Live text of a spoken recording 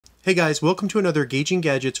Hey guys, welcome to another Gauging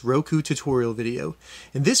Gadgets Roku tutorial video.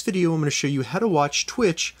 In this video, I'm going to show you how to watch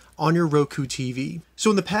Twitch on your Roku TV.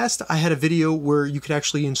 So in the past, I had a video where you could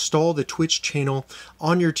actually install the Twitch channel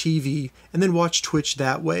on your TV and then watch Twitch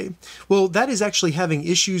that way. Well, that is actually having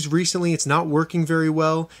issues recently. It's not working very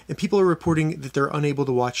well, and people are reporting that they're unable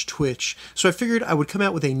to watch Twitch. So I figured I would come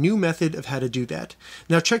out with a new method of how to do that.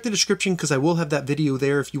 Now check the description because I will have that video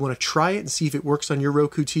there if you want to try it and see if it works on your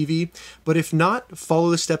Roku TV. But if not,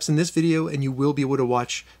 follow the steps in this video and you will be able to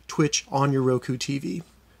watch Twitch on your Roku TV.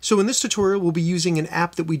 So in this tutorial, we'll be using an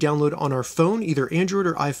app that we download on our phone, either Android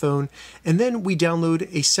or iPhone, and then we download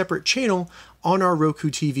a separate channel on our Roku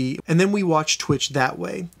TV, and then we watch Twitch that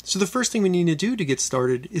way. So the first thing we need to do to get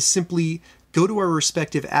started is simply go to our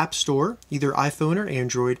respective app store, either iPhone or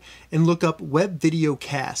Android, and look up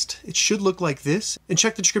WebVideoCast. It should look like this, and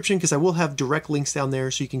check the description because I will have direct links down there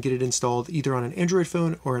so you can get it installed either on an Android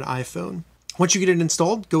phone or an iPhone. Once you get it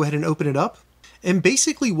installed, go ahead and open it up. And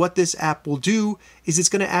basically what this app will do is it's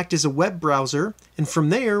going to act as a web browser, and from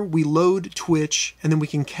there we load Twitch and then we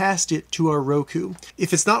can cast it to our Roku.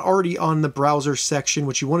 If it's not already on the browser section,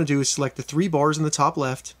 what you want to do is select the three bars in the top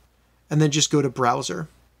left and then just go to browser.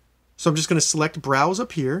 So I'm just going to select browse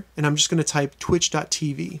up here and I'm just going to type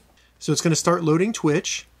twitch.tv. So it's going to start loading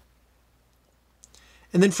Twitch.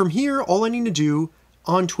 And then from here, all I need to do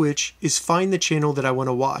on Twitch is find the channel that I want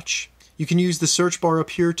to watch. You can use the search bar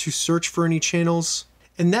up here to search for any channels.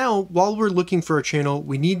 And now, while we're looking for a channel,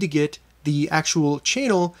 we need to get the actual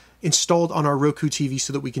channel installed on our Roku TV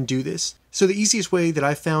so that we can do this. So the easiest way that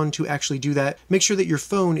I found to actually do that, make sure that your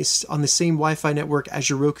phone is on the same Wi-Fi network as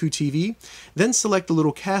your Roku TV, then select the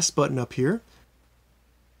little cast button up here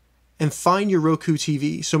and find your Roku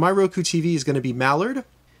TV. So my Roku TV is going to be Mallard.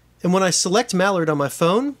 And when I select Mallard on my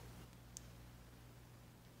phone,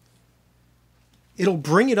 it'll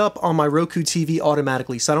bring it up on my Roku TV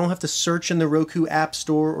automatically, so I don't have to search in the Roku App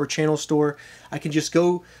Store or Channel Store. I can just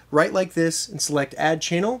go right like this and select Add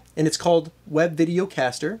Channel, and it's called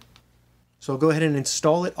WebVideoCaster. So I'll go ahead and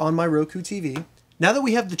install it on my Roku TV. Now that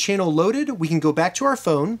we have the channel loaded, we can go back to our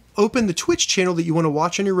phone, open the Twitch channel that you want to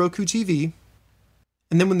watch on your Roku TV,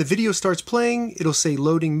 and then when the video starts playing, it'll say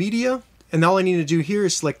Loading Media, and all I need to do here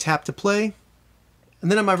is select Tap to Play.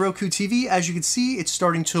 And then on my Roku TV, as you can see, it's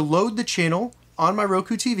starting to load the channel on my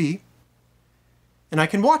Roku TV, and I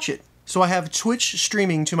can watch it. So I have Twitch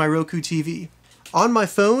streaming to my Roku TV. On my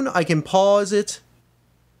phone, I can pause it,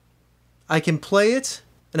 I can play it,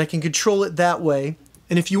 and I can control it that way.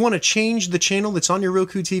 And if you want to change the channel that's on your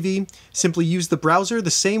Roku TV, simply use the browser the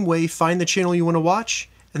same way, find the channel you want to watch,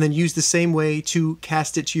 and then use the same way to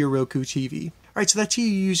cast it to your Roku TV. Alright, so that's how you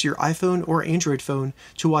use your iPhone or Android phone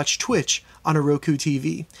to watch Twitch on a Roku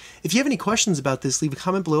TV. If you have any questions about this, leave a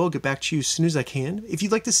comment below. I'll get back to you as soon as I can. If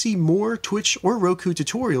you'd like to see more Twitch or Roku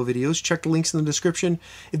tutorial videos, check the links in the description.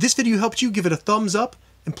 If this video helped you, give it a thumbs up,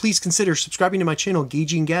 and please consider subscribing to my channel,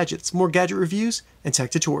 Gauging Gadgets, more gadget reviews and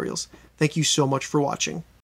tech tutorials. Thank you so much for watching.